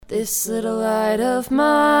This little light of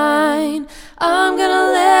mine, I'm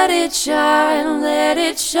gonna let it shine, let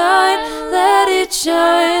it shine, let it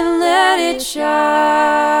shine, let it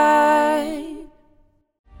shine.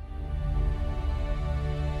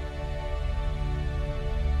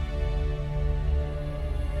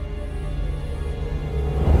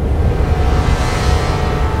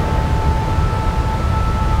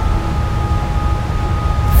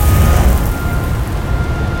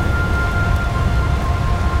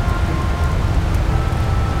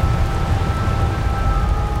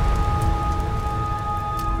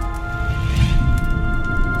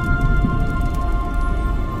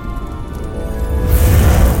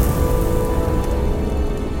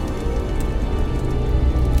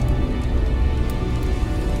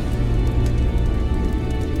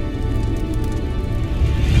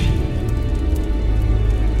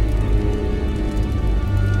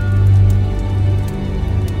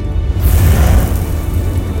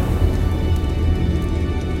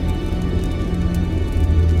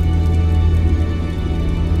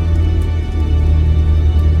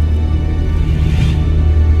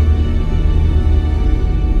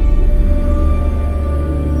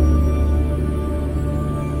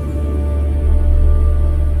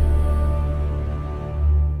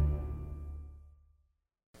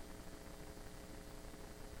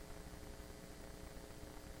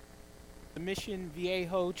 Mission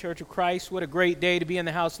Viejo Church of Christ. What a great day to be in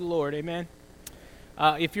the house of the Lord. Amen.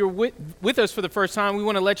 If you're with us for the first time, we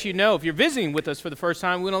want to let you know, if you're visiting with us for the first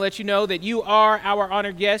time, we want to let you know that you are our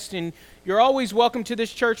honored guest and you're always welcome to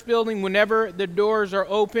this church building whenever the doors are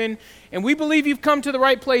open. And we believe you've come to the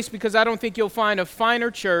right place because I don't think you'll find a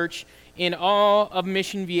finer church in all of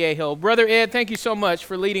Mission Viejo. Brother Ed, thank you so much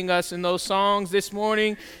for leading us in those songs this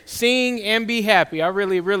morning. Sing and be happy. I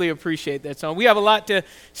really, really appreciate that song. We have a lot to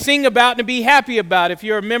sing about and to be happy about if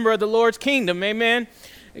you're a member of the Lord's kingdom. Amen.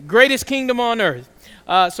 Greatest kingdom on earth.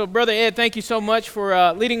 So Brother Ed, thank you so much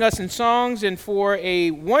for leading us in songs and for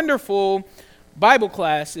a wonderful Bible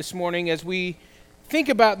class this morning as we think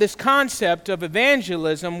about this concept of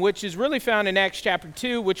evangelism, which is really found in Acts chapter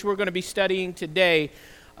 2, which we're going to be studying today.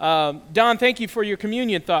 Don, thank you for your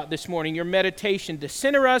communion thought this morning, your meditation to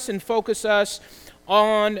center us and focus us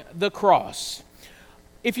on the cross.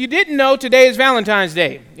 If you didn't know, today is Valentine's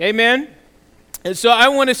Day. Amen. And so I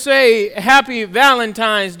want to say happy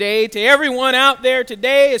Valentine's Day to everyone out there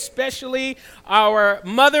today, especially our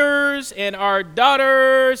mothers and our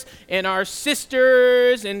daughters and our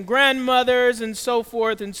sisters and grandmothers and so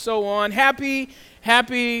forth and so on. Happy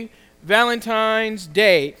Valentine's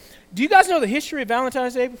Day. Do you guys know the history of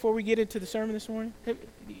Valentine's Day before we get into the sermon this morning?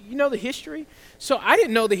 You know the history? So I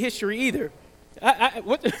didn't know the history either.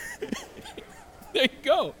 What? There you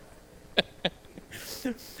go.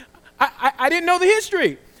 I didn't know the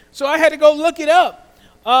history, so I had to go look it up.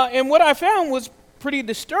 And what I found was pretty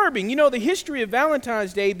disturbing. You know, the history of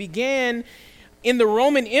Valentine's Day began in the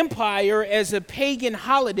Roman Empire as a pagan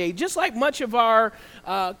holiday. Just like much of our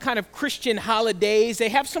kind of Christian holidays, they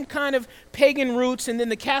have some kind of pagan roots, and then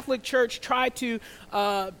the Catholic Church tried to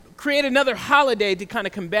create another holiday to kind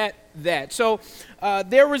of combat that. So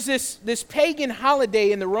there was this pagan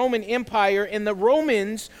holiday in the Roman Empire, and the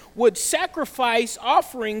Romans would sacrifice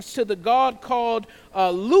offerings to the god called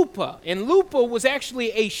Lupa, and Lupa was actually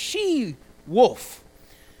a she-wolf.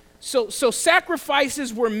 So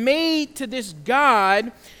sacrifices were made to this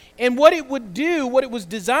god, and what it would do, what it was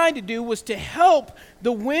designed to do, was to help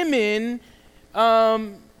the women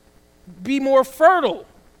be more fertile.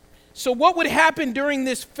 So what would happen during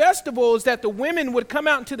this festival is that the women would come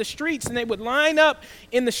out into the streets, and they would line up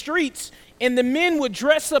in the streets, and the men would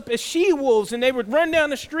dress up as she-wolves, and they would run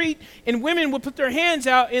down the street, and women would put their hands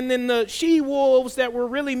out, and then the she-wolves that were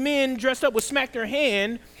really men dressed up would smack their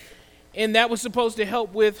hand, and that was supposed to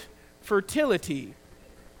help with fertility.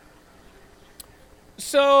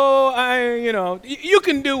 So you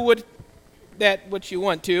can do what you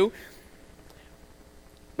want to.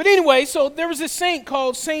 But anyway, so there was a saint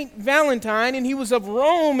called Saint Valentine, and he was of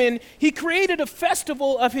Rome, and he created a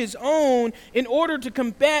festival of his own in order to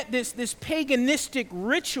combat this paganistic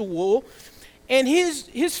ritual. And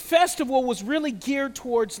his festival was really geared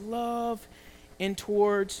towards love and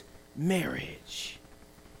towards marriage.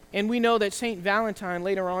 And we know that Saint Valentine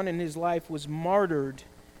later on in his life was martyred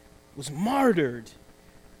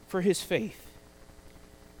for his faith.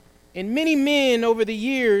 And many men over the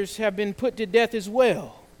years have been put to death as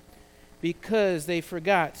well because they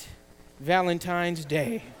forgot Valentine's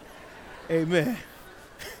Day. Amen.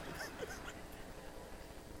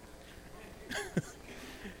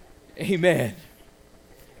 Amen.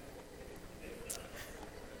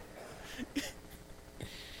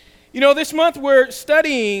 You know, this month we're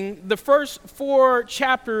studying the first 4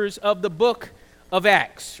 chapters of the book of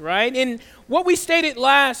Acts, right? And what we stated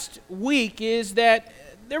last week is that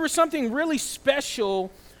there was something really special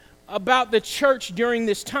about the church during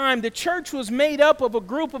this time. The church was made up of a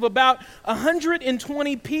group of about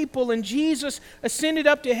 120 people, and Jesus ascended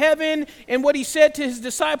up to heaven, and what he said to his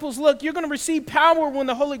disciples, look, you're going to receive power when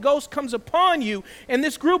the Holy Ghost comes upon you. And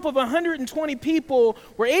this group of 120 people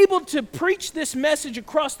were able to preach this message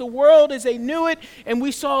across the world as they knew it, and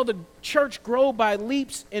we saw the church grow by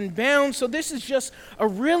leaps and bounds. So this is just a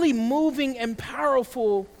really moving and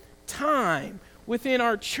powerful time within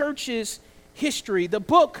our church's history. The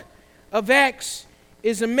book of Acts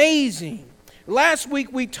is amazing. Last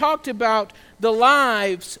week we talked about the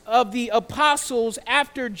lives of the apostles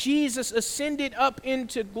after Jesus ascended up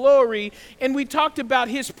into glory, and we talked about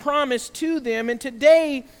his promise to them. And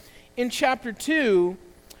today in chapter 2,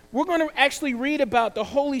 we're going to actually read about the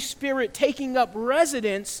Holy Spirit taking up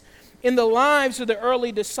residence in the lives of the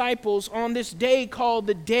early disciples on this day called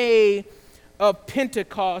the Day of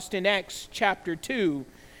Pentecost in Acts chapter 2.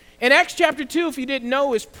 And Acts chapter 2, if you didn't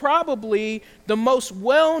know, is probably the most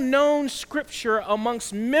well-known scripture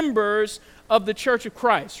amongst members of the Church of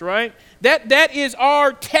Christ, right? That is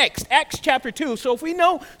our text, Acts chapter 2. So if we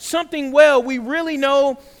know something well, we really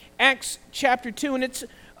know Acts chapter 2. And it's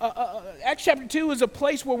Acts chapter 2 is a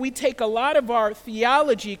place where we take a lot of our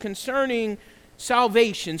theology concerning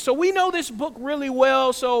salvation. So we know this book really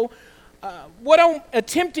well. So what I'm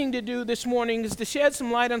attempting to do this morning is to shed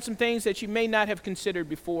some light on some things that you may not have considered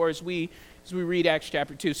before as we read Acts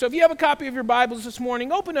chapter 2. So if you have a copy of your Bibles this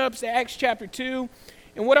morning, open up to Acts chapter 2.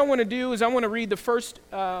 And what I want to do is I want to read the first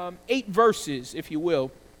 8 verses, if you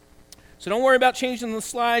will. So don't worry about changing the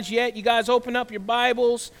slides yet. You guys open up your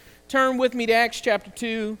Bibles. Turn with me to Acts chapter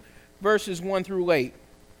 2, verses 1 through 8.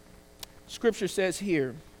 Scripture says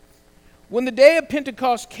here, when the day of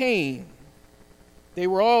Pentecost came, they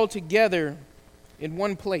were all together in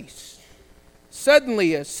one place.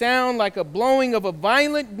 Suddenly, a sound like a blowing of a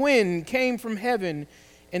violent wind came from heaven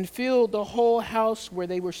and filled the whole house where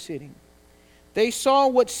they were sitting. They saw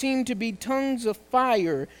what seemed to be tongues of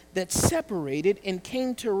fire that separated and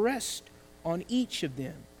came to rest on each of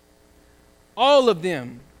them. All of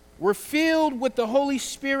them were filled with the Holy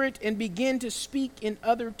Spirit and began to speak in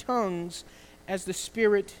other tongues as the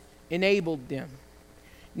Spirit enabled them.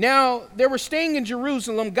 Now, there were staying in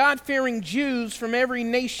Jerusalem God-fearing Jews from every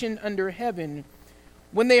nation under heaven.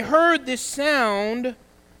 When they heard this sound,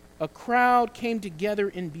 a crowd came together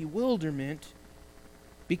in bewilderment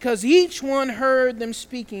because each one heard them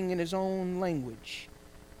speaking in his own language.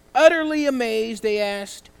 Utterly amazed, they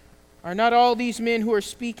asked, are not all these men who are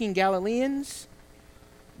speaking Galileans?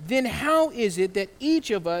 Then how is it that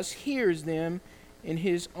each of us hears them in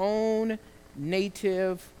his own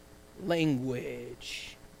native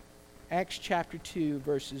language? Acts chapter 2,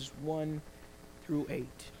 verses 1 through 8.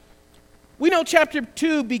 We know chapter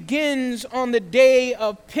 2 begins on the day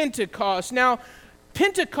of Pentecost. Now,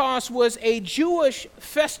 Pentecost was a Jewish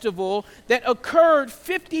festival that occurred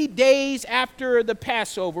 50 days after the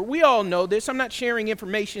Passover. We all know this. I'm not sharing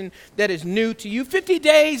information that is new to you. 50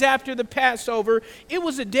 days after the Passover, it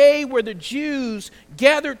was a day where the Jews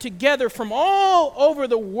gathered together from all over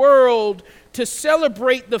the world to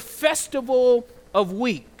celebrate the Festival of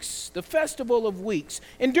Weeks. The Festival of Weeks.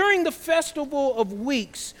 And during the Festival of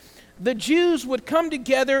Weeks, the Jews would come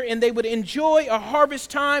together and they would enjoy a harvest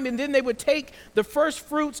time, and then they would take the first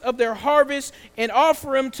fruits of their harvest and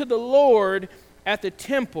offer them to the Lord at the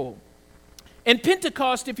temple. And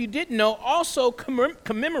Pentecost, if you didn't know, also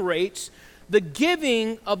commemorates the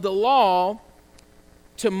giving of the law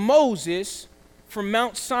to Moses from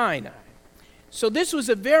Mount Sinai. So this was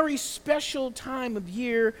a very special time of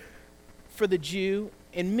year for the Jew,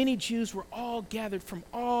 and many Jews were all gathered from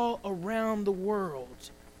all around the world.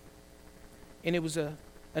 And it was an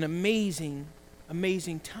amazing,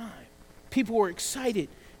 amazing time. People were excited.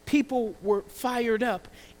 People were fired up.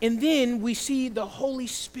 And then we see the Holy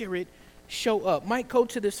Spirit show up. Mike, go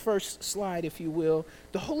to this first slide, if you will.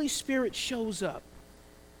 The Holy Spirit shows up.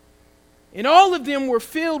 And all of them were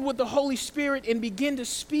filled with the Holy Spirit and began to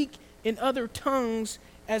speak in other tongues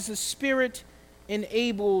as the Spirit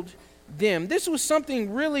enabled them. This was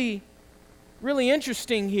something really, really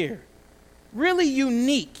interesting here. Really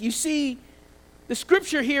unique. You see, the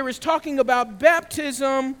scripture here is talking about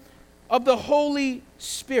baptism of the Holy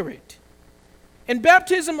Spirit. And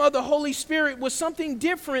baptism of the Holy Spirit was something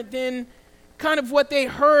different than kind of what they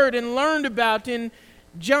heard and learned about in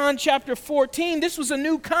John chapter 14. This was a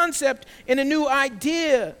new concept and a new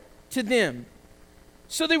idea to them.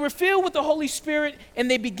 So they were filled with the Holy Spirit,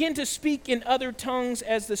 and they began to speak in other tongues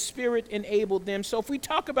as the Spirit enabled them. So if we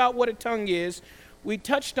talk about what a tongue is, we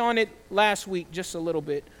touched on it last week just a little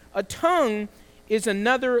bit. A tongue is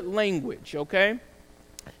another language, okay?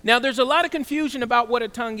 Now, there's a lot of confusion about what a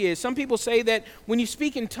tongue is. Some people say that when you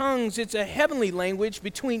speak in tongues, it's a heavenly language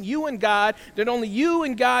between you and God that only you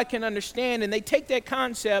and God can understand, and they take that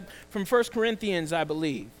concept from 1 Corinthians, I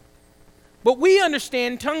believe. But we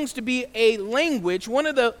understand tongues to be a language, one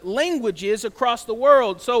of the languages across the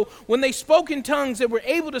world. So when they spoke in tongues, they were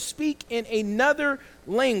able to speak in another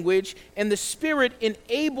language, and the Spirit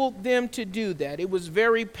enabled them to do that. It was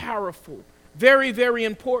very powerful, very, very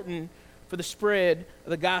important for the spread of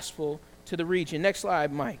the gospel to the region. Next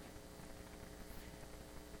slide, Mike.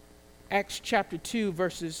 Acts chapter 2,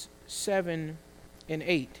 verses 7 and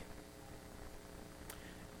 8.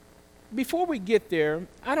 Before we get there,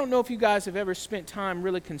 I don't know if you guys have ever spent time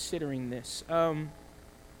really considering this.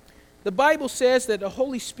 The Bible says that the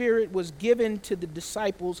Holy Spirit was given to the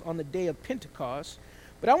disciples on the day of Pentecost.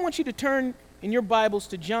 But I want you to turn in your Bibles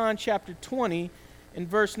to John chapter 20 and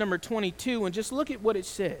verse number 22 and just look at what it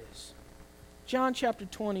says. John chapter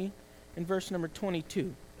 20 and verse number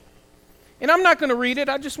 22. And I'm not going to read it.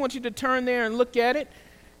 I just want you to turn there and look at it.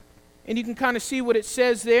 And you can kind of see what it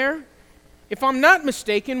says there. If I'm not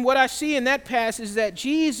mistaken, what I see in that passage is that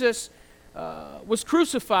Jesus was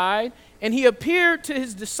crucified and he appeared to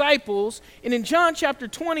his disciples. And in John chapter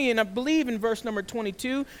 20, and I believe in verse number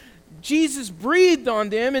 22, Jesus breathed on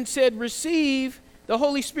them and said, "Receive the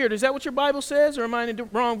Holy Spirit." Is that what your Bible says, or am I in the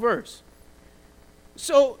wrong verse?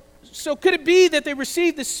 So could it be that they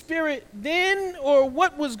received the Spirit then, or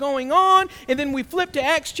what was going on? And then we flip to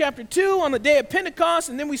Acts chapter 2 on the day of Pentecost,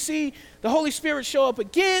 and then we see the Holy Spirit show up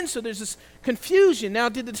again. So there's this confusion. Now,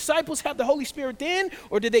 did the disciples have the Holy Spirit then,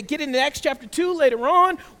 or did they get into Acts chapter 2 later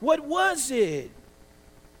on? What was it?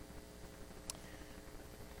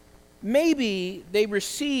 Maybe they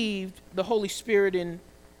received the Holy Spirit in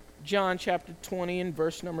John chapter 20 and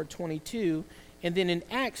verse number 22, and then in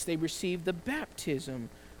Acts they received the baptism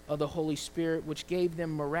of the Holy Spirit, which gave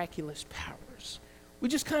them miraculous powers. We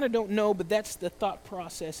just kind of don't know, but that's the thought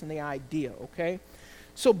process and the idea, okay?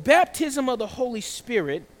 So baptism of the Holy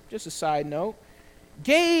Spirit, just a side note,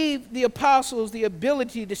 gave the apostles the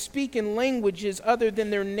ability to speak in languages other than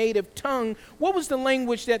their native tongue. What was the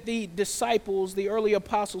language that the disciples, the early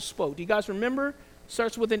apostles, spoke? Do you guys remember?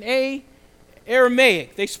 Starts with an A,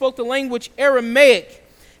 Aramaic. They spoke the language Aramaic.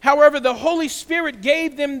 However, the Holy Spirit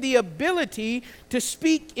gave them the ability to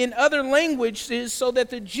speak in other languages so that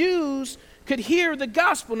the Jews could hear the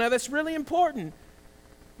gospel. Now, that's really important.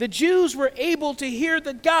 The Jews were able to hear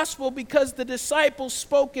the gospel because the disciples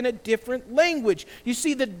spoke in a different language. You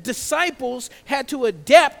see, the disciples had to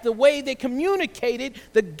adapt the way they communicated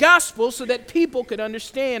the gospel so that people could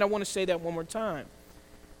understand. I want to say that one more time.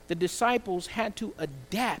 The disciples had to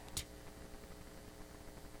adapt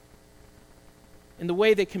in the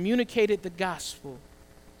way they communicated the gospel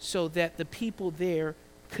so that the people there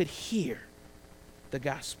could hear the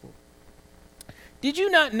gospel. Did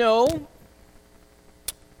you not know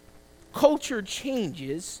culture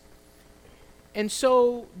changes, and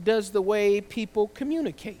so does the way people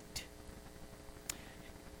communicate?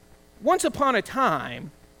 Once upon a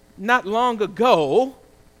time, not long ago,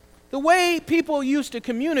 the way people used to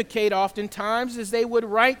communicate oftentimes is they would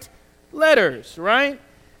write letters, right?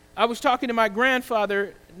 I was talking to my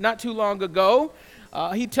grandfather not too long ago.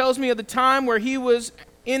 He tells me of the time where he was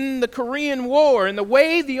in the Korean War, and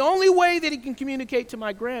the only way that he can communicate to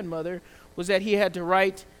my grandmother was that he had to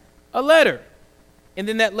write a letter. And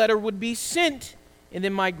then that letter would be sent, and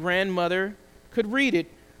then my grandmother could read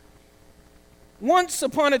it. Once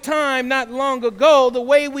upon a time, not long ago, the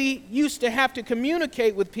way we used to have to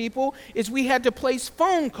communicate with people is we had to place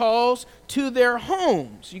phone calls to their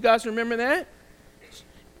homes. You guys remember that?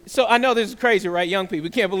 So I know this is crazy, right? Young people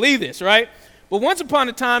can't believe this, right? But once upon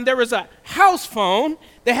a time, there was a house phone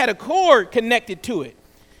that had a cord connected to it.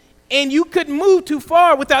 And you couldn't move too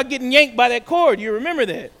far without getting yanked by that cord. You remember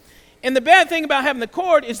that? And the bad thing about having the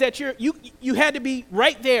cord is that you had to be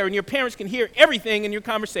right there, and your parents can hear everything in your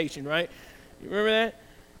conversation, right? You remember that?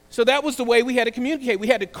 So that was the way we had to communicate. We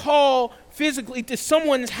had to call physically to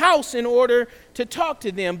someone's house in order to talk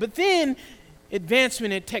to them. But then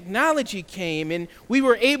advancement in technology came, and we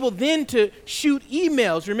were able then to shoot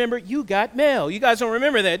emails. Remember, you got mail. You guys don't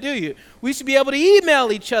remember that, do you? We used to be able to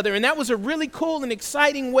email each other, and that was a really cool and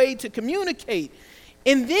exciting way to communicate.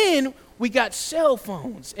 And then we got cell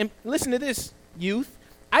phones. And listen to this, youth.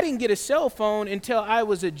 I didn't get a cell phone until I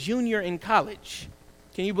was a junior in college.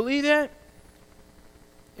 Can you believe that?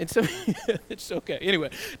 And so, it's okay. Anyway,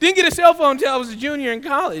 didn't get a cell phone until I was a junior in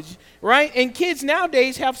college, right? And kids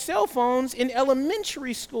nowadays have cell phones in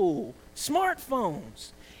elementary school,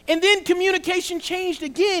 smartphones. And then communication changed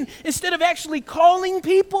again. Instead of actually calling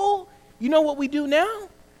people, you know what we do now?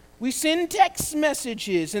 We send text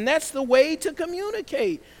messages, and that's the way to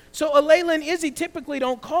communicate. So Alayla and Izzy typically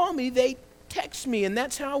don't call me, they text me, and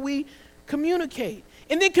that's how we communicate.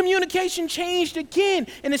 And then communication changed again.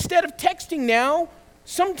 And instead of texting now,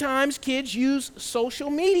 sometimes kids use social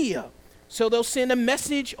media. So they'll send a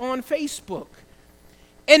message on Facebook.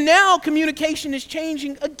 And now communication is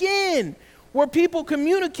changing again, where people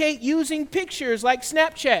communicate using pictures like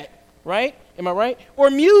Snapchat, right? Am I right? Or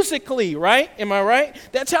Musical.ly, right? Am I right?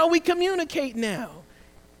 That's how we communicate now.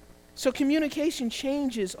 So communication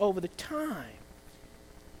changes over the time.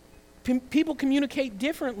 People communicate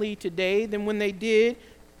differently today than when they did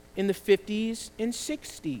in the 50s and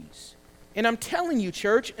 60s. And I'm telling you,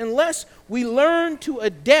 church, unless we learn to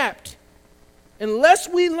adapt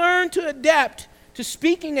to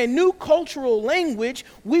speaking a new cultural language,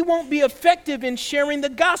 we won't be effective in sharing the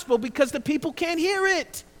gospel because the people can't hear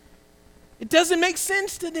it. It doesn't make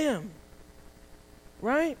sense to them,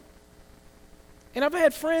 right? And I've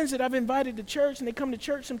had friends that I've invited to church, and they come to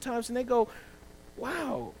church sometimes, and they go,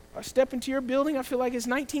 wow, I step into your building, I feel like it's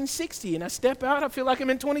 1960, and I step out, I feel like I'm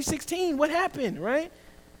in 2016. What happened, right?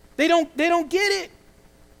 They don't get it.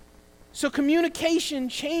 So communication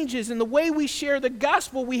changes, and the way we share the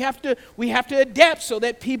gospel, we have to adapt so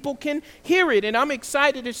that people can hear it. And I'm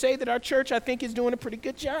excited to say that our church, I think, is doing a pretty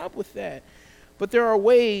good job with that. But there are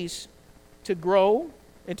ways to grow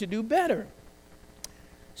and to do better.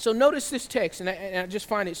 So notice this text, and I just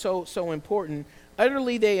find it so important.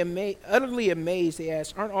 Utterly amazed, they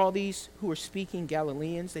asked, aren't all these who are speaking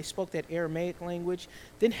Galileans? They spoke that Aramaic language.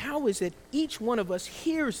 Then how is it each one of us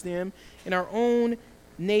hears them in our own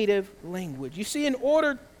native language? You see, in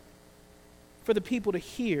order for the people to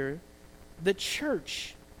hear, the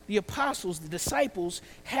church, the apostles, the disciples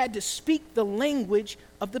had to speak the language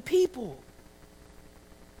of the people.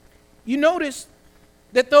 You notice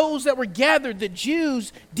that those that were gathered, the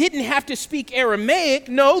Jews, didn't have to speak Aramaic.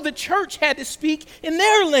 No, the church had to speak in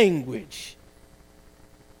their language.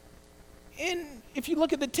 And if you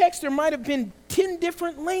look at the text, there might have been 10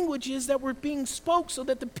 different languages that were being spoke so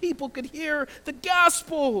that the people could hear the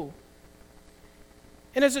gospel.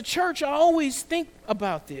 And as a church, I always think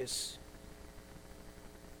about this.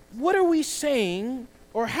 What are we saying,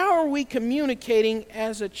 or how are we communicating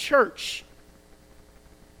as a church?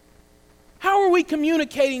 How are we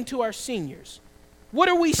communicating to our seniors? What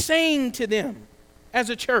are we saying to them as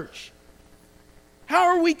a church? How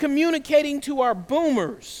are we communicating to our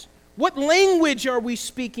boomers? What language are we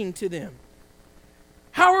speaking to them?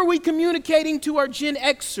 How are we communicating to our Gen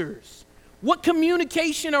Xers? What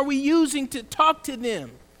communication are we using to talk to them?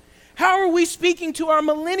 How are we speaking to our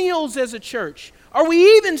millennials as a church? Are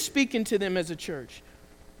we even speaking to them as a church?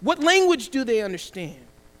 What language do they understand?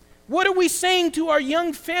 What are we saying to our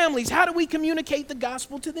young families? How do we communicate the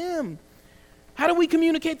gospel to them? How do we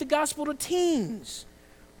communicate the gospel to teens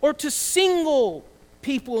or to single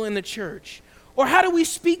people in the church? Or how do we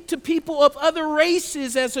speak to people of other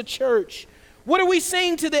races as a church? What are we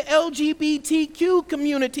saying to the LGBTQ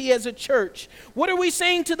community as a church? What are we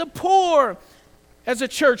saying to the poor as a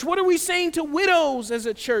church? What are we saying to widows as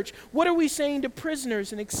a church? What are we saying to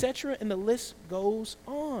prisoners, and etc.? And the list goes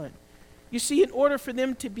on. You see, in order for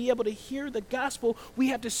them to be able to hear the gospel, we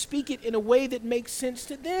have to speak it in a way that makes sense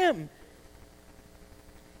to them.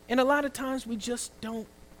 And a lot of times we just don't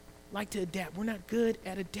like to adapt. We're not good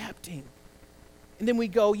at adapting. And then we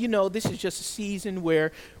go, this is just a season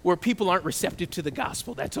where people aren't receptive to the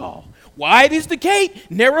gospel, that's all. Wide is the gate,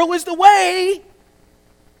 narrow is the way.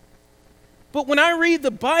 But when I read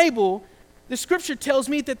the Bible, the scripture tells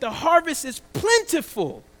me that the harvest is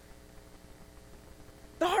plentiful.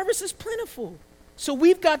 The harvest is plentiful. So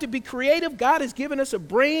we've got to be creative. God has given us a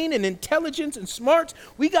brain and intelligence and smarts.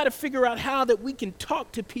 We got to figure out how that we can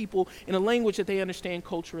talk to people in a language that they understand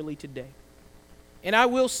culturally today. And I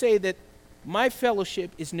will say that my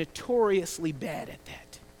fellowship is notoriously bad at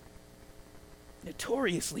that.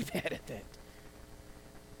 Notoriously bad at that.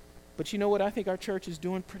 But you know what? I think our church is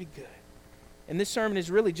doing pretty good. And this sermon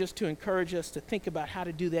is really just to encourage us to think about how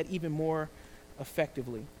to do that even more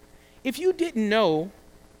effectively. If you didn't know,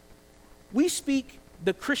 we speak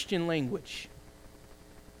the Christian language.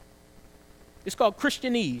 It's called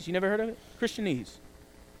Christianese. You never heard of it? Christianese.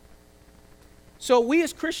 So we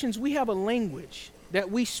as Christians, we have a language that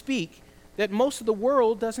we speak that most of the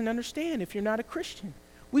world doesn't understand if you're not a Christian.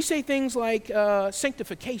 We say things like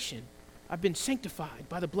sanctification. I've been sanctified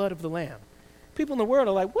by the blood of the Lamb. People in the world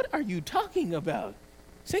are like, what are you talking about?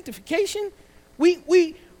 Sanctification? We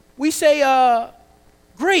say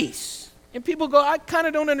grace. And people go, I kind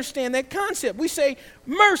of don't understand that concept. We say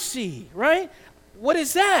mercy, right? What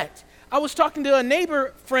is that? I was talking to a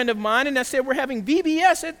neighbor friend of mine, and I said, we're having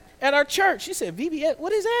VBS at our church. She said, VBS,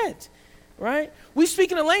 what is that? Right? We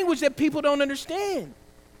speak in a language that people don't understand,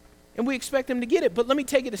 and we expect them to get it. But let me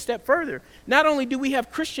take it a step further. Not only do we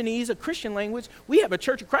have Christianese, a Christian language, we have a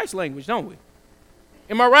Church of Christ language, don't we?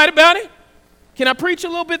 Am I right about it? Can I preach a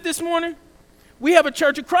little bit this morning? We have a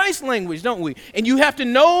Church of Christ language, don't we? And you have to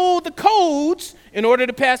know the codes in order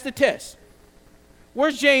to pass the test.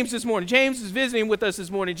 Where's James this morning? James is visiting with us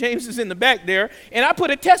this morning. James is in the back there. And I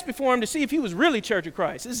put a test before him to see if he was really Church of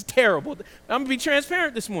Christ. This is terrible. I'm going to be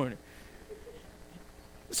transparent this morning.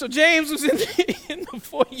 So James was in the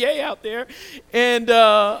foyer out there. And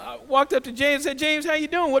I walked up to James and said, James, how you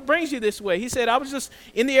doing? What brings you this way? He said, I was just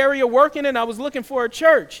in the area working and I was looking for a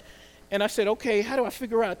church. And I said, okay, how do I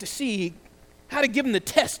figure out to see how to give him the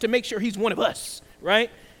test to make sure he's one of us, right?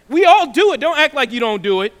 We all do it. Don't act like you don't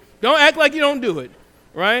do it. Don't act like you don't do it,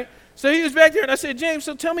 right? So he was back there, and I said, James,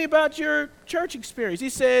 so tell me about your church experience. He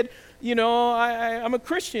said, you know, I'm a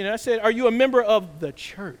Christian. And I said, are you a member of the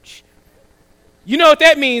church? You know what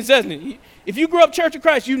that means, doesn't it? If you grew up Church of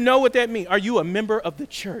Christ, you know what that means. Are you a member of the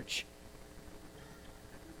church?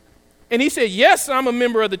 And he said, yes, I'm a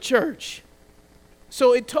member of the church.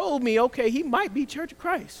 So it told me, okay, he might be Church of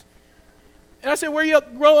Christ. And I said, where you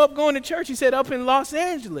grow up going to church? He said, up in Los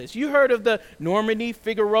Angeles. You heard of the Normandy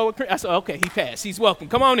Figueroa? I said, okay, he passed. He's welcome.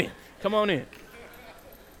 Come on in. Come on in.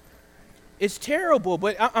 It's terrible,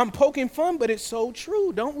 but I'm poking fun, but it's so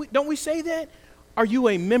true. Don't we say that? Are you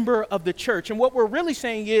a member of the church? And what we're really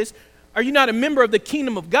saying is, are you not a member of the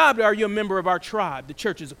kingdom of God, but are you a member of our tribe, the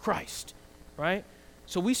churches of Christ, right?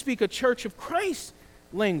 So we speak a Church of Christ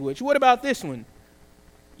language. What about this one?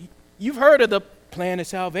 You've heard of the plan of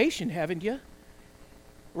salvation, haven't you?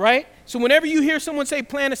 Right? So whenever you hear someone say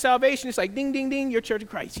plan of salvation, it's like ding, ding, ding, you're Church of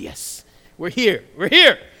Christ. Yes, we're here. We're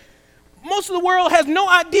here. Most of the world has no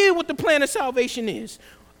idea what the plan of salvation is.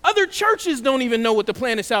 Other churches don't even know what the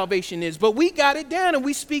plan of salvation is, but we got it down and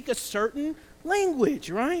we speak a certain language,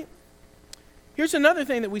 right? Here's another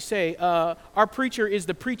thing that we say. Our preacher is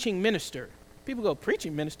the preaching minister. People go,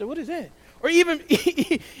 preaching minister? What is that? Or even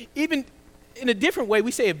in a different way,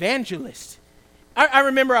 we say evangelist. I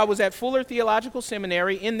remember I was at Fuller Theological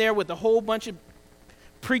Seminary in there with a whole bunch of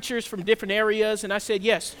preachers from different areas, and I said,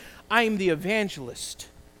 yes, I am the evangelist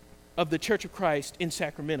of the Church of Christ in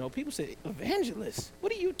Sacramento. People say, evangelist?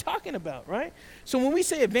 What are you talking about, right? So when we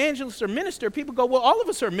say evangelist or minister, people go, well, all of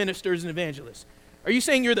us are ministers and evangelists. Are you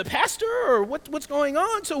saying you're the pastor or what's going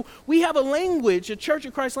on? So we have a language, a Church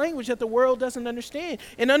of Christ language that the world doesn't understand.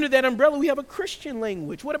 And under that umbrella, we have a Christian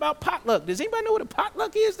language. What about potluck? Does anybody know what a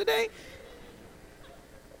potluck is today?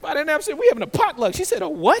 I didn't have to say, we're having a potluck. She said, a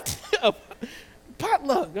what? A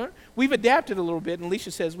potluck. Huh? We've adapted a little bit, and Alicia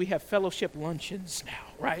says we have fellowship luncheons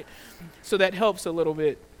now, right? So that helps a little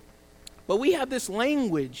bit. But we have this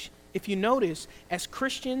language, if you notice, as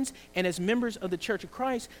Christians and as members of the Church of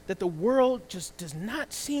Christ, that the world just does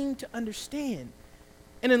not seem to understand.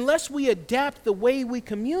 And unless we adapt the way we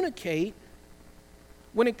communicate,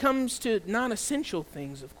 when it comes to non-essential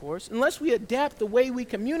things, of course, unless we adapt the way we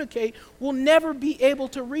communicate, we'll never be able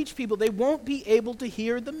to reach people. They won't be able to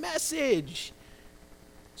hear the message.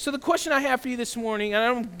 So the question I have for you this morning, and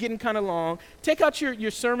I'm getting kind of long, take out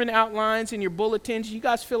your sermon outlines and your bulletins. You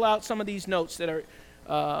guys fill out some of these notes that are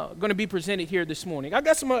going to be presented here this morning. I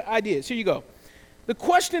got some ideas. Here you go. The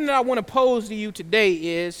question that I want to pose to you today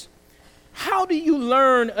is, how do you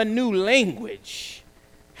learn a new language?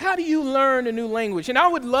 How do you learn a new language? And I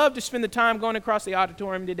would love to spend the time going across the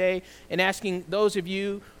auditorium today and asking those of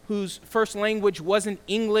you whose first language wasn't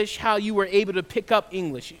English how you were able to pick up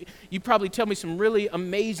English. You'd probably tell me some really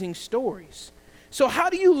amazing stories. So how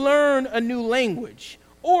do you learn a new language?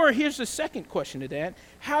 Or here's the second question to that.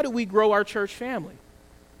 How do we grow our church family?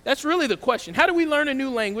 That's really the question. How do we learn a new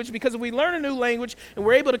language? Because if we learn a new language and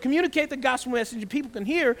we're able to communicate the gospel message and people can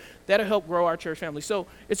hear, that'll help grow our church family. So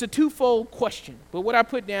it's a twofold question. But what I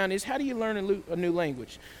put down is, how do you learn a new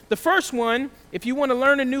language? The first one, if you want to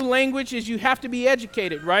learn a new language, is you have to be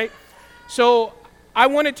educated, right? So I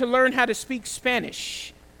wanted to learn how to speak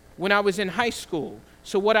Spanish when I was in high school.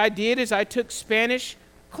 So what I did is I took Spanish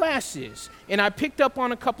classes, and I picked up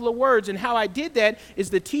on a couple of words, and how I did that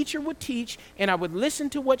is the teacher would teach, and I would listen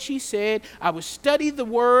to what she said, I would study the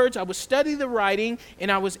words, I would study the writing, and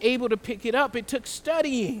I was able to pick it up. It took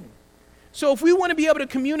studying. So if we want to be able to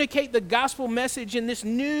communicate the gospel message in this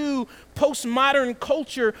new postmodern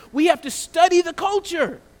culture, we have to study the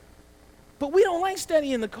culture. But we don't like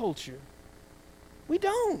studying the culture. We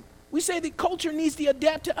don't. We say the culture needs to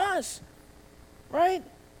adapt to us, right?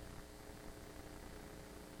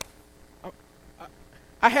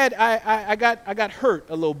 I got hurt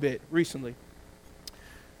a little bit recently.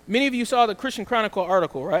 Many of you saw the Christian Chronicle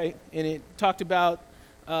article, right? And it talked about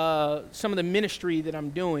some of the ministry that I'm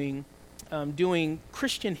doing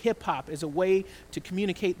Christian hip hop as a way to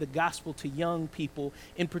communicate the gospel to young people,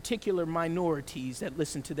 in particular minorities that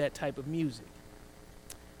listen to that type of music.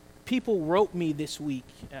 People wrote me this week,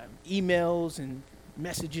 emails and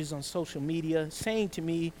messages on social media saying to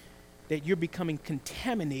me that you're becoming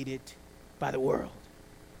contaminated by the world.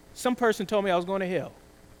 Some person told me I was going to hell.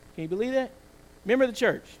 Can you believe that? Member of the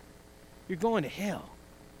church, you're going to hell.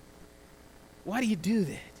 Why do you do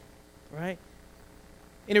that, right?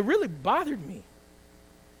 And it really bothered me.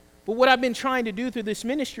 But what I've been trying to do through this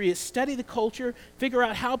ministry is study the culture, figure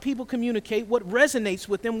out how people communicate, what resonates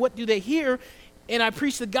with them, what do they hear, and I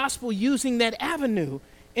preach the gospel using that avenue,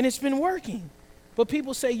 and it's been working. But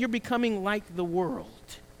people say you're becoming like the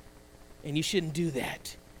world, and you shouldn't do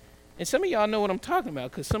that. And some of y'all know what I'm talking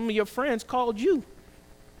about because some of your friends called you.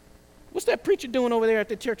 What's that preacher doing over there at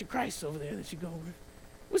the Church of Christ over there that you go with?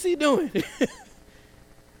 What's he doing?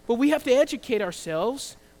 But we have to educate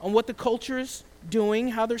ourselves on what the culture is doing,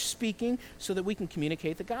 how they're speaking, so that we can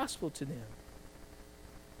communicate the gospel to them.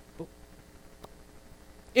 But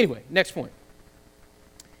anyway, next point.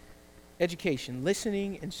 Education,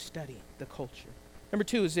 listening and studying the culture. Number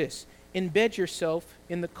 2 is this: embed yourself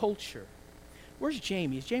in the culture. Where's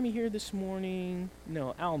Jamie? Is Jamie here this morning?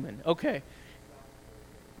 No, Alman. Okay.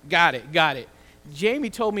 Got it. Jamie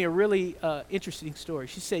told me a really interesting story.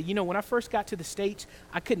 She said, when I first got to the States,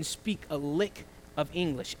 I couldn't speak a lick of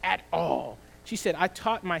English at all. She said, I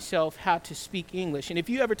taught myself how to speak English. And if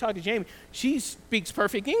you ever talk to Jamie, she speaks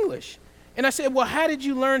perfect English. And I said, well, how did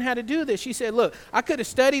you learn how to do this? She said, look, I could have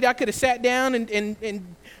studied, I could have sat down,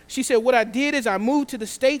 and she said, what I did is I moved to the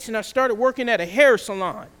States and I started working at a hair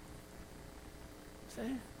salon. I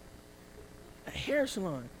said, a hair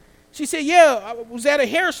salon? She said, yeah, I was at a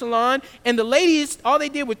hair salon, and the ladies, all they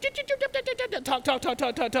did was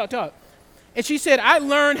talk. And she said, I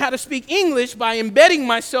learned how to speak English by embedding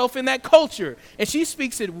myself in that culture. And she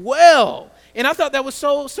speaks it well. And I thought that was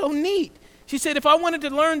so neat. She said, if I wanted to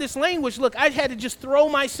learn this language, look, I had to just throw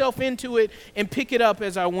myself into it and pick it up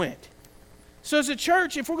as I went. So as a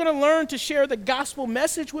church, if we're going to learn to share the gospel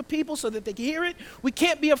message with people so that they can hear it, we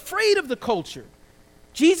can't be afraid of the culture.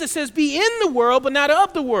 Jesus says, be in the world, but not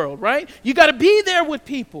of the world, right? You got to be there with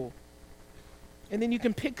people. And then you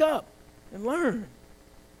can pick up and learn.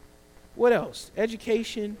 What else?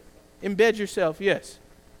 Education, embed yourself, yes.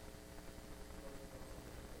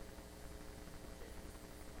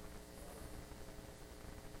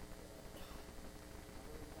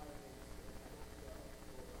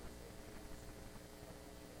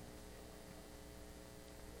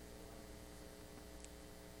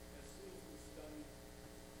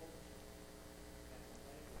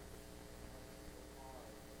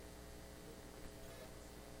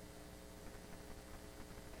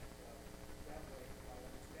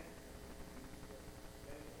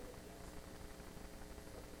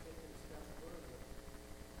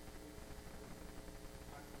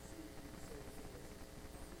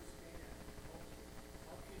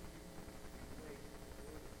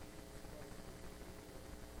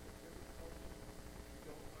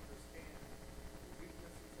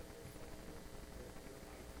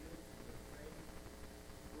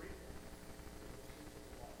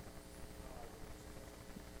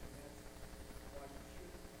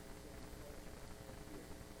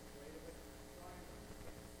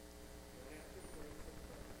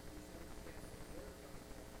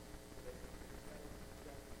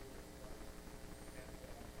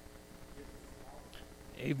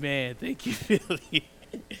 Amen. Thank you, Billy.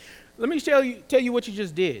 Let me tell you what you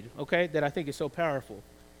just did, okay, that I think is so powerful.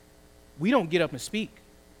 We don't get up and speak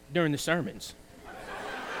during the sermons.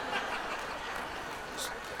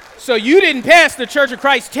 So you didn't pass the Church of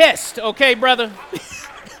Christ test, okay, brother?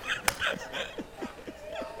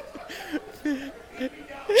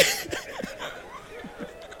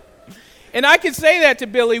 And I can say that to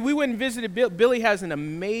Billy. We went and visited Billy. Billy has an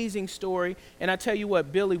amazing story. And I tell you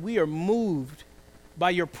what, Billy, we are moved by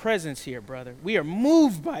your presence here, brother. We are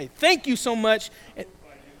moved by it. Thank you so much.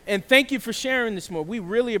 And thank you for sharing this more. We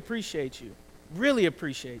really appreciate you. Really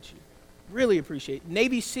appreciate you. Really appreciate it.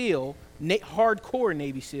 Navy SEAL, hardcore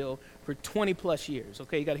Navy SEAL for 20 plus years.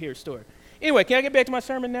 Okay, you got to hear a story. Anyway, can I get back to my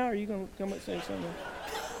sermon now? Or are you going to come and say something?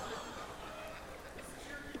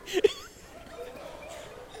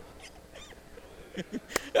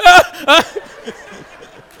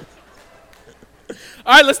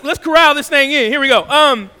 All right, let's corral this thing in. Here we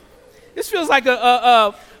go. This feels like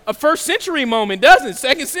a first century moment, doesn't it?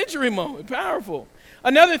 Second century moment. Powerful.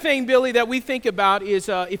 Another thing, Billy, that we think about is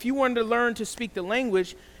if you wanted to learn to speak the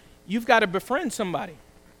language, you've got to befriend somebody.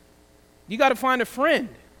 You got to find a friend.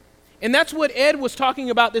 And that's what Ed was talking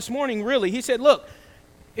about this morning, really. He said, look,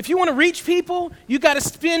 if you want to reach people, you got to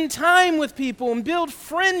spend time with people and build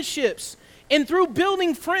friendships. And through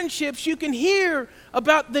building friendships, you can hear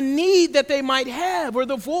about the need that they might have or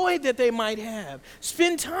the void that they might have.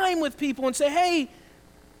 Spend time with people and say, hey,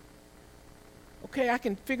 okay, I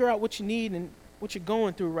can figure out what you need and what you're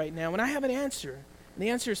going through right now. And I have an answer. And the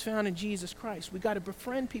answer is found in Jesus Christ. We got to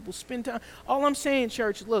befriend people, spend time. All I'm saying,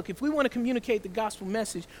 church, look, if we want to communicate the gospel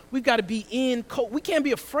message, we've got to be in culture. We can't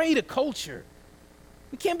be afraid of culture.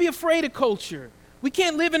 We can't be afraid of culture. We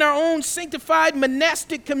can't live in our own sanctified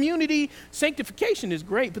monastic community. Sanctification is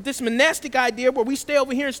great, but this monastic idea where we stay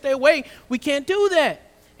over here and stay away, we can't do that.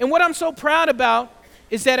 And what I'm so proud about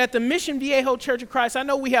is that at the Mission Viejo Church of Christ, I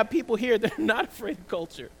know we have people here that are not afraid of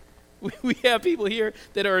culture. We have people here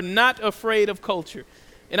that are not afraid of culture.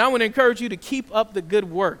 And I want to encourage you to keep up the good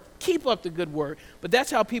work. Keep up the good work. But that's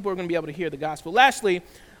how people are going to be able to hear the gospel. Lastly,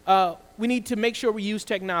 we need to make sure we use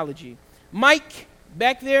technology. Mike,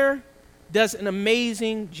 back there, does an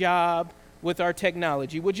amazing job with our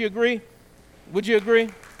technology. Would you agree? Would you agree?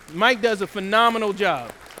 Mike does a phenomenal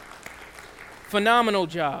job. Phenomenal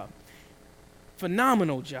job.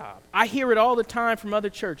 Phenomenal job. I hear it all the time from other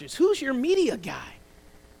churches. Who's your media guy?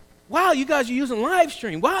 Wow, you guys are using live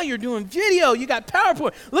stream. Wow, you're doing video. You got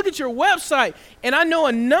PowerPoint. Look at your website. And I know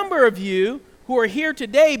a number of you who are here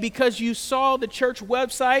today because you saw the church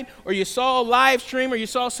website or you saw a live stream or you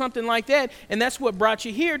saw something like that, and that's what brought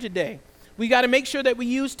you here today. We got to make sure that we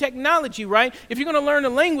use technology, right? If you're going to learn a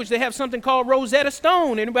language, they have something called Rosetta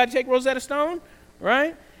Stone. Anybody take Rosetta Stone?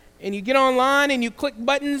 Right? And you get online and you click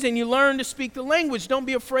buttons and you learn to speak the language. Don't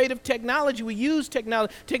be afraid of technology. We use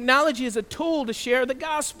technology. Technology is a tool to share the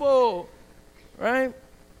gospel, right?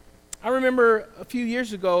 I remember a few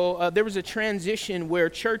years ago, there was a transition where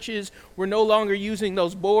churches were no longer using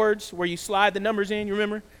those boards where you slide the numbers in, you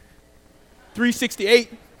remember? 368,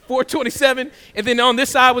 427, and then on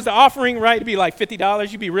this side was the offering, right? It'd be like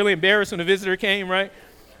 $50. You'd be really embarrassed when a visitor came, right?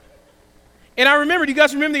 And I remember, do you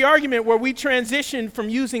guys remember the argument where we transitioned from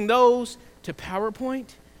using those to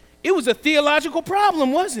PowerPoint? It was a theological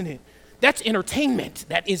problem, wasn't it? That's entertainment.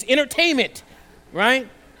 That is entertainment, right?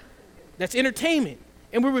 That's entertainment.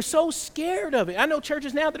 And we were so scared of it. I know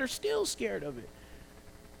churches now that are still scared of it.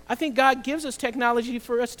 I think God gives us technology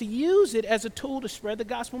for us to use it as a tool to spread the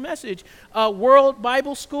gospel message. World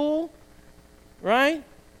Bible School, right?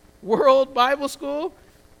 World Bible School.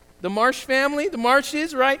 The Marsh family, the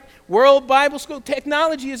Marshes, right? World Bible School.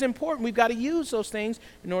 Technology is important. We've got to use those things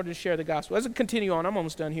in order to share the gospel. As I continue on, I'm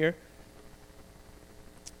almost done here.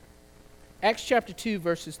 Acts chapter 2,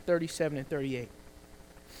 verses 37 and 38.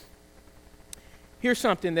 Here's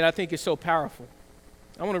something that I think is so powerful.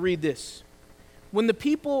 I want to read this. When the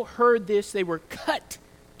people heard this, they were cut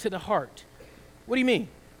to the heart. What do you mean?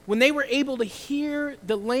 When they were able to hear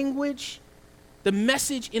the language, the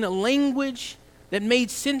message in a language that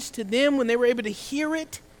made sense to them, when they were able to hear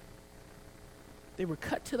it, they were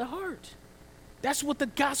cut to the heart. That's what the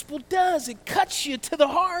gospel does. It cuts you to the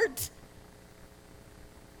heart.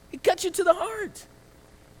 It cuts you to the heart.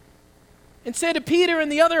 And said to Peter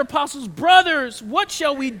and the other apostles, brothers, what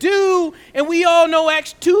shall we do? And we all know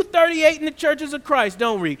Acts 2:38 in the churches of Christ,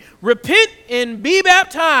 don't we? Repent and be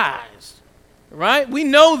baptized. Right? We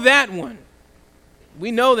know that one.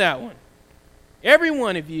 We know that one. Every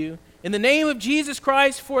one of you, in the name of Jesus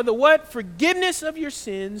Christ, for the what? Forgiveness of your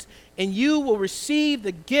sins, and you will receive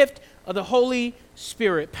the gift of the Holy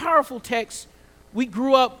Spirit. Powerful text. We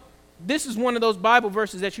grew up, this is one of those Bible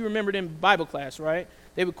verses that you remembered in Bible class, right?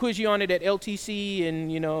 They would quiz you on it at LTC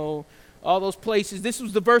and, all those places. This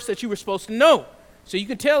was the verse that you were supposed to know. So you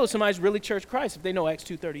can tell if somebody's really Church of Christ if they know Acts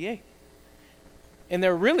 2:38. And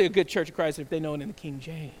they're really a good Church of Christ if they know it in the King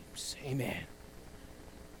James. Amen.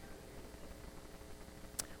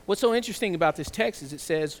 What's so interesting about this text is it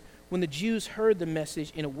says, when the Jews heard the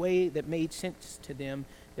message in a way that made sense to them,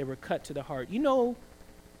 they were cut to the heart.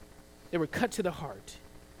 They were cut to the heart.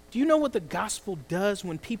 Do you know what the gospel does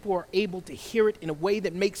when people are able to hear it in a way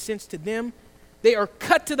that makes sense to them? They are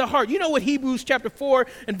cut to the heart. You know what Hebrews chapter 4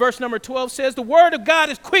 and verse number 12 says? The word of God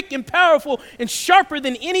is quick and powerful and sharper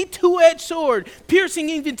than any two-edged sword, piercing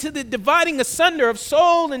even to the dividing asunder of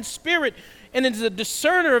soul and spirit, and is a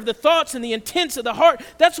discerner of the thoughts and the intents of the heart.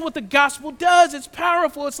 That's what the gospel does. It's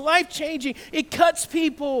powerful. It's life-changing. It cuts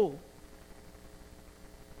people.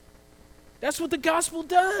 That's what the gospel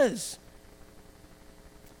does.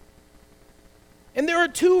 And there are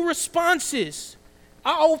two responses.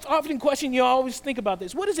 I often question you, I always think about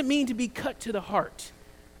this. What does it mean to be cut to the heart?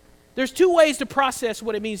 There's two ways to process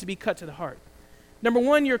what it means to be cut to the heart. Number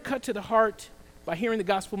one, you're cut to the heart by hearing the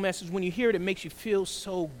gospel message. When you hear it, it makes you feel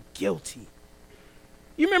so guilty.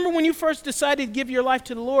 You remember when you first decided to give your life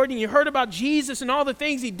to the Lord and you heard about Jesus and all the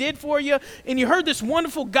things he did for you, and you heard this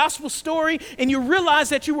wonderful gospel story, and you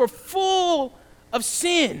realized that you were full of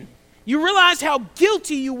sin. You realized how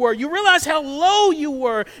guilty you were. You realized how low you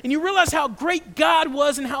were. And you realized how great God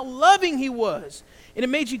was and how loving he was. And it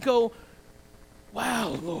made you go, wow,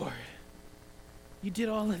 Lord, you did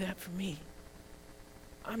all of that for me.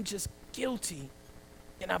 I'm just guilty,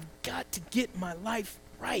 and I've got to get my life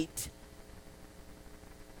right.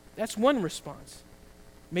 That's one response.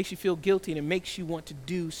 It makes you feel guilty, and it makes you want to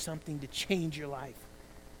do something to change your life.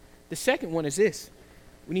 The second one is this.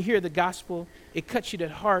 When you hear the gospel, it cuts you to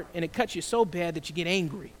the heart, and it cuts you so bad that you get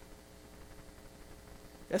angry.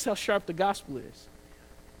 That's how sharp the gospel is.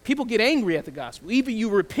 People get angry at the gospel. Either you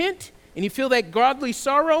repent and you feel that godly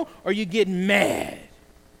sorrow, or you get mad.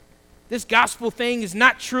 This gospel thing is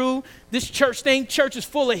not true. This church is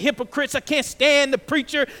full of hypocrites. I can't stand the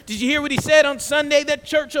preacher. Did you hear what he said on Sunday? That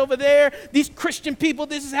church over there, these Christian people,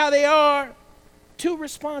 this is how they are. Two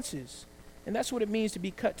responses. And that's what it means to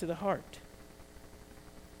be cut to the heart.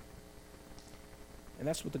 And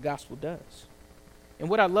that's what the gospel does. And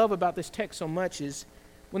what I love about this text so much is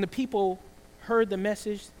when the people heard the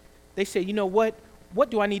message, they said, you know what?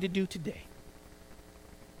 What do I need to do today?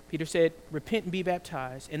 Peter said, repent and be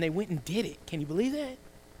baptized. And they went and did it. Can you believe that?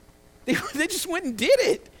 They just went and did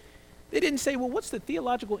it. They didn't say, well, what's the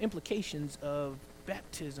theological implications of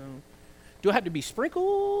baptism? Do I have to be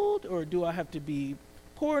sprinkled? Or do I have to be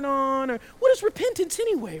poured on? Or what is repentance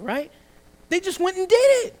anyway, right? They just went and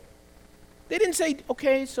did it. They didn't say,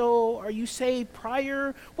 okay, so are you saved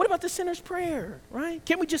prior? What about the sinner's prayer, right?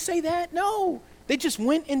 Can't we just say that? No. They just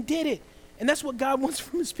went and did it. And that's what God wants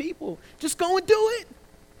from his people. Just go and do it.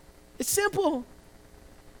 It's simple.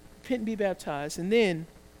 Repent and be baptized, and then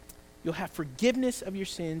you'll have forgiveness of your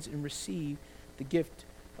sins and receive the gift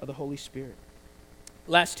of the Holy Spirit.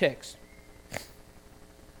 Last text.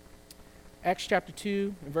 Acts chapter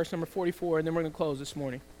 2, and verse number 44, and then we're going to close this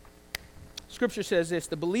morning. Scripture says this,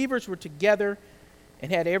 the believers were together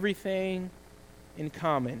and had everything in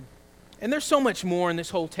common. And there's so much more in this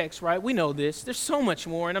whole text, right? We know this. There's so much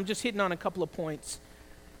more, and I'm just hitting on a couple of points.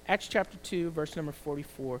 Acts chapter 2, verse number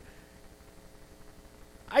 44.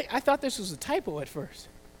 I thought this was a typo at first.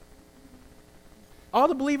 All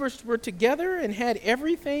the believers were together and had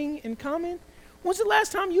everything in common. When's the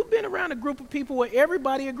last time you've been around a group of people where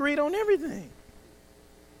everybody agreed on everything?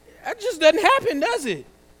 That just doesn't happen, does it?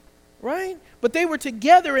 Right? But they were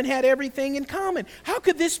together and had everything in common. How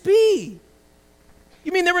could this be?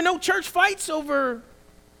 You mean there were no church fights over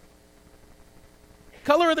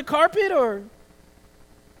color of the carpet or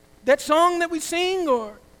that song that we sing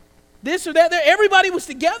or this or that? Everybody was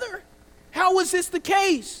together. How was this the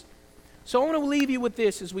case? So I want to leave you with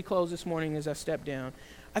this as we close this morning as I step down.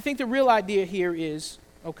 I think the real idea here is,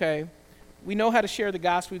 okay, we know how to share the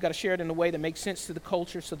gospel. We've got to share it in a way that makes sense to the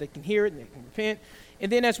culture so they can hear it and they can repent.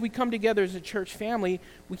 And then as we come together as a church family,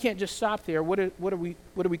 we can't just stop there. What are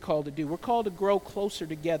we called to do? We're called to grow closer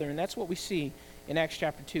together, and that's what we see in Acts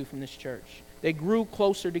chapter 2 from this church. They grew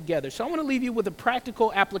closer together. So I want to leave you with a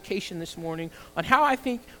practical application this morning on how I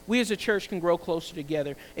think we as a church can grow closer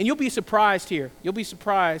together. And you'll be surprised here. You'll be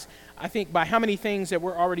surprised, I think, by how many things that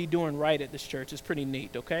we're already doing right at this church. It's pretty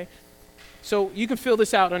neat, okay? So you can fill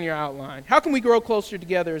this out on your outline. How can we grow closer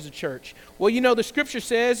together as a church? Well, you know, the scripture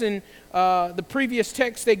says in the previous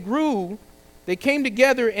text, they came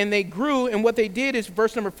together and they grew, and what they did is,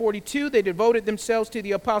 verse number 42, they devoted themselves to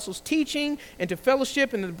the apostles' teaching and to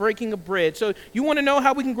fellowship and to the breaking of bread. So you want to know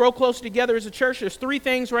how we can grow closer together as a church? There's three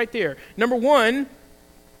things right there. Number one,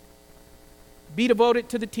 be devoted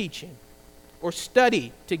to the teaching or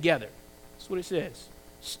study together. That's what it says.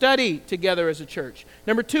 Study together as a church.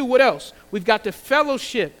 Number two, what else? We've got to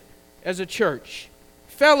fellowship as a church.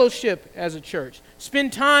 Fellowship as a church.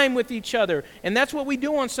 Spend time with each other. And that's what we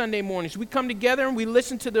do on Sunday mornings. We come together and we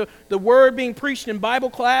listen to the word being preached in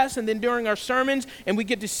Bible class and then during our sermons, and we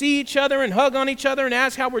get to see each other and hug on each other and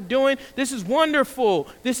ask how we're doing. This is wonderful.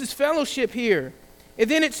 This is fellowship here.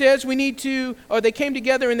 And then it says they came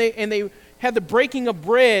together and they had the breaking of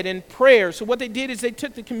bread and prayer. So what they did is they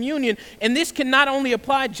took the communion, and this can not only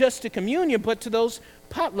apply just to communion, but to those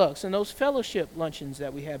potlucks and those fellowship luncheons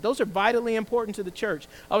that we have. Those are vitally important to the church.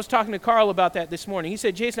 I was talking to Carl about that this morning. He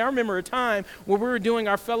said, Jason, I remember a time where we were doing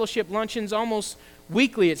our fellowship luncheons almost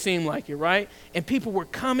weekly, it seemed like it, right? And people were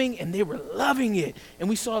coming and they were loving it. And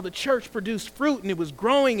we saw the church produce fruit and it was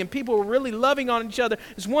growing and people were really loving on each other.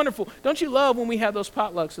 It's wonderful. Don't you love when we have those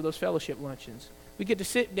potlucks or those fellowship luncheons? We get to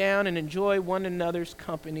sit down and enjoy one another's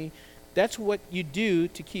company. That's what you do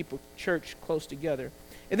to keep a church close together.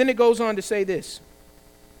 And then it goes on to say this.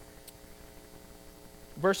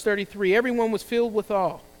 Verse 33, everyone was filled with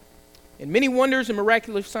awe, and many wonders and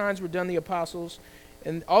miraculous signs were done to the apostles,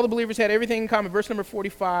 and all the believers had everything in common. Verse number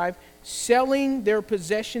 45, selling their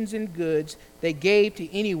possessions and goods, they gave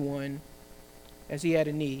to anyone as he had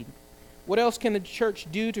a need. What else can the church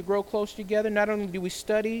do to grow close together? Not only do we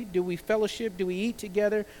study, do we fellowship, do we eat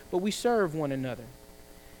together, but we serve one another.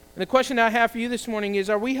 And the question I have for you this morning is,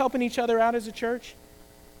 are we helping each other out as a church?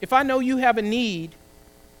 If I know you have a need,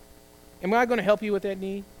 am I going to help you with that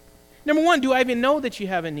need? Number one, do I even know that you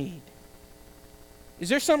have a need? Is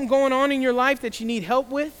there something going on in your life that you need help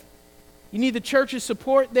with? You need the church's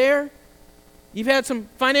support there? You've had some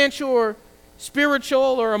financial or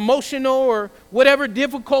spiritual or emotional or whatever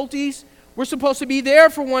difficulties. We're supposed to be there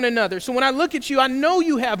for one another. So when I look at you, I know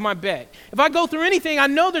you have my back. If I go through anything, I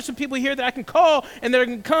know there's some people here that I can call and that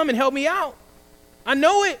can come and help me out. I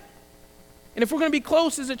know it. And if we're going to be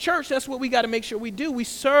close as a church, that's what we got to make sure we do. We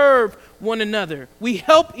serve one another. We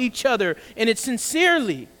help each other, and it's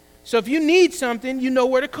sincerely. So if you need something, you know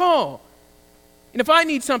where to call. And if I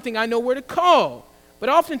need something, I know where to call. But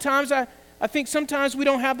oftentimes, I think sometimes we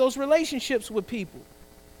don't have those relationships with people.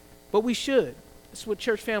 But we should. That's what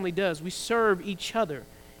church family does. We serve each other.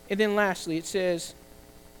 And then lastly, it says,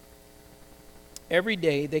 every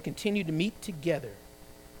day they continue to meet together.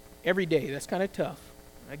 Every day. That's kind of tough.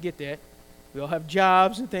 I get that. We all have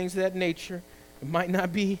jobs and things of that nature. It might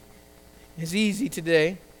not be as easy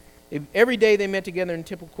today. Every day they met together in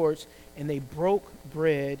temple courts, and they broke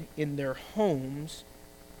bread in their homes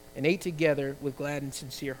and ate together with glad and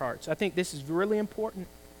sincere hearts. I think this is really important.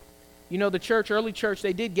 You know, the church, early church,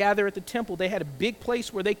 they did gather at the temple. They had a big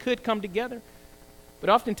place where they could come together. But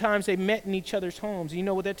oftentimes they met in each other's homes. You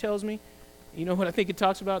know what that tells me? You know what I think it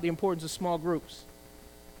talks about? The importance of small groups.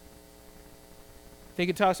 I think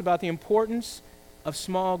it talks about the importance of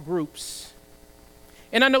small groups.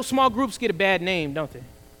 And I know small groups get a bad name, don't they?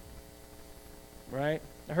 Right?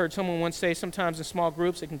 I heard someone once say sometimes in small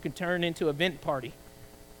groups it can turn into an event party.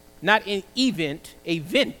 Not an event, a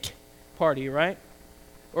vent party, right?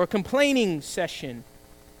 Or a complaining session.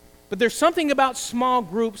 But there's something about small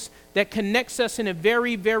groups that connects us in a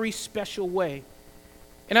very, very special way.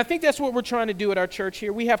 And I think that's what we're trying to do at our church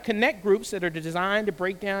here. We have connect groups that are designed to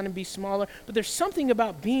break down and be smaller, but there's something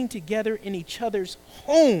about being together in each other's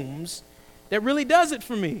homes that really does it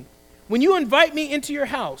for me. When you invite me into your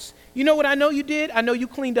house, you know what I know you did? I know you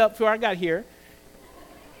cleaned up before I got here.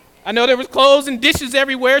 I know there was clothes and dishes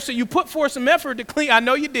everywhere, so you put forth some effort to clean. I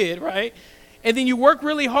know you did, right? And then you work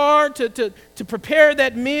really hard to prepare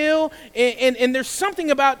that meal. And there's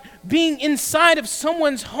something about being inside of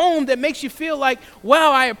someone's home that makes you feel like,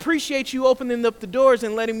 wow, I appreciate you opening up the doors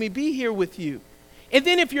and letting me be here with you. And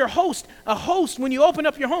then if you're a host, when you open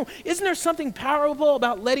up your home, isn't there something powerful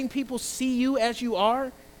about letting people see you as you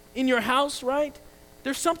are in your house, right?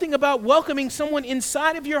 There's something about welcoming someone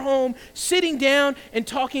inside of your home, sitting down and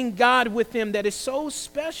talking God with them that is so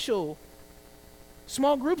special.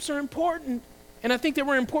 Small groups are important. And I think they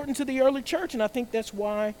were important to the early church, and I think that's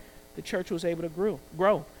why the church was able to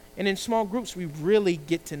grow. And in small groups, we really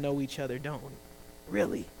get to know each other, don't we?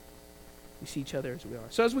 Really. We see each other as we are.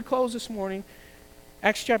 So as we close this morning,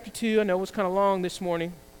 Acts chapter 2, I know it was kind of long this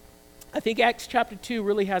morning. I think Acts chapter 2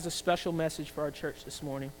 really has a special message for our church this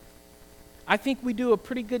morning. I think we do a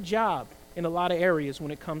pretty good job in a lot of areas when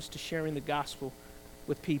it comes to sharing the gospel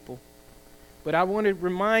with people. But I want to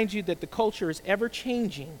remind you that the culture is ever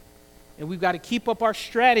changing. And we've got to keep up our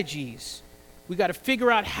strategies. We've got to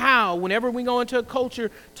figure out how, whenever we go into a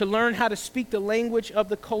culture, to learn how to speak the language of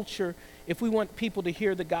the culture if we want people to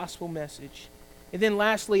hear the gospel message. And then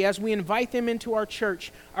lastly, as we invite them into our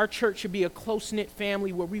church should be a close-knit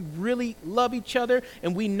family where we really love each other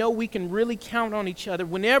and we know we can really count on each other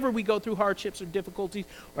whenever we go through hardships or difficulties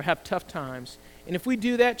or have tough times. And if we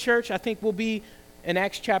do that, church, I think we'll be an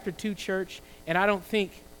Acts chapter 2 church, and I don't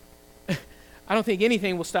think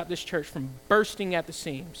anything will stop this church from bursting at the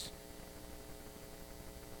seams.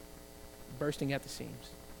 Bursting at the seams.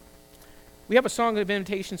 We have a song of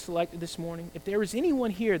invitation selected this morning. If there is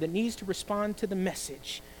anyone here that needs to respond to the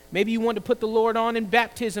message Maybe you want to put the Lord on in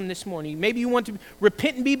baptism this morning. Maybe you want to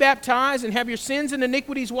repent and be baptized and have your sins and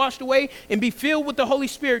iniquities washed away and be filled with the Holy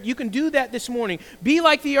Spirit. You can do that this morning. Be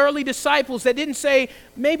like the early disciples that didn't say,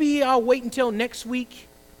 maybe I'll wait until next week.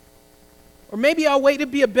 Or maybe I'll wait to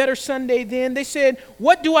be a better Sunday then. They said,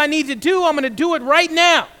 what do I need to do? I'm going to do it right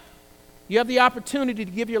now. You have the opportunity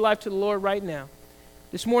to give your life to the Lord right now.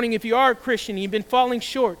 This morning, if you are a Christian and you've been falling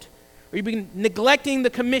short, or you've been neglecting the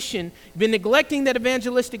commission, you've been neglecting that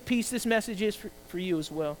evangelistic piece, this message is for you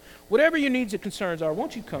as well. Whatever your needs and concerns are,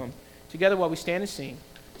 won't you come together while we stand and sing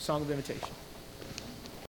a song of invitation.